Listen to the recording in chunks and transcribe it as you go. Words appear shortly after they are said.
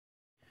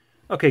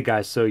Okay,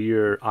 guys, so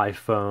your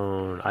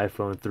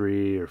iPhone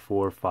 3 or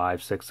 4,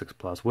 5, 6, 6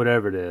 Plus,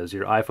 whatever it is,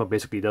 your iPhone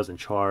basically doesn't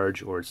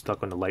charge or it's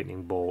stuck on the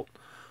lightning bolt.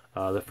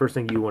 The first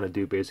thing you want to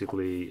do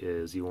basically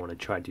is you want to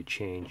try to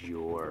change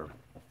your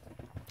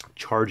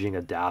charging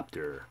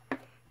adapter.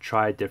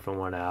 Try a different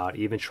one out,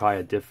 even try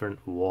a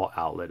different wall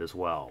outlet as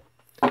well.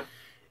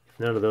 If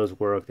none of those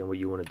work, then what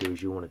you want to do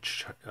is you want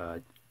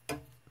to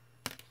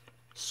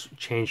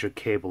change your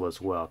cable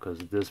as well, because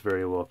this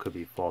very well could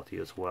be faulty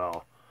as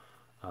well.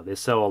 They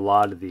sell a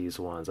lot of these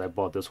ones. I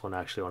bought this one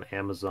actually on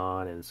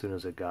Amazon, and as soon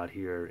as it got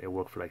here, it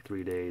worked for like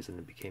 3 days and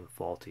it became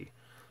faulty.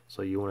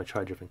 So you want to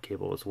try a different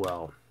cable as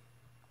well.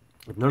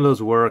 If none of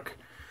those work,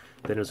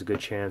 then there's a good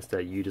chance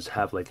that you just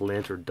have like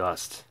lint or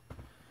dust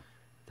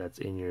that's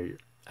in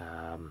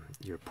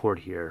your port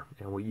here.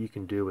 And what you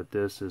can do with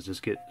this is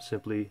just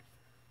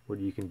what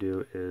you can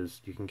do is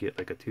you can get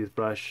like a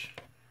toothbrush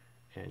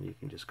and you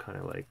can just kind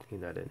of like clean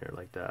that in there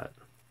like that.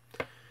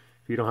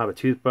 If you don't have a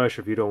toothbrush,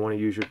 or if you don't want to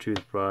use your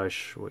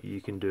toothbrush, what you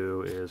can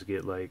do is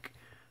get like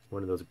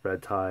one of those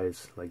bread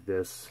ties like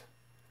this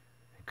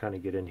and kind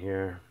of get in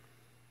here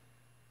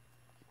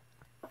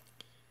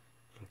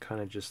and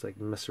kind of just like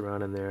mess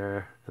around in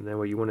there. And then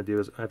what you want to do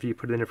is after you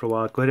put it in there for a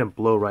while, go ahead and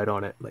blow right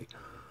on it, like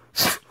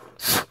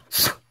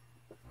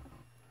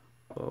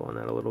blow on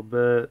that a little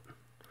bit,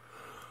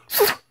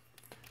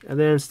 and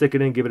then stick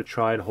it in, give it a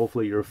try, and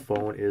hopefully your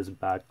phone is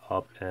back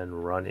up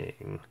and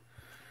running.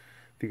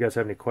 If you guys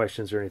have any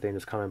questions or anything,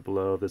 just comment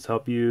below. If this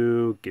helped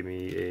you, give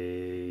me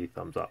a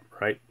thumbs up.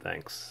 Right?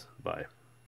 Thanks. Bye.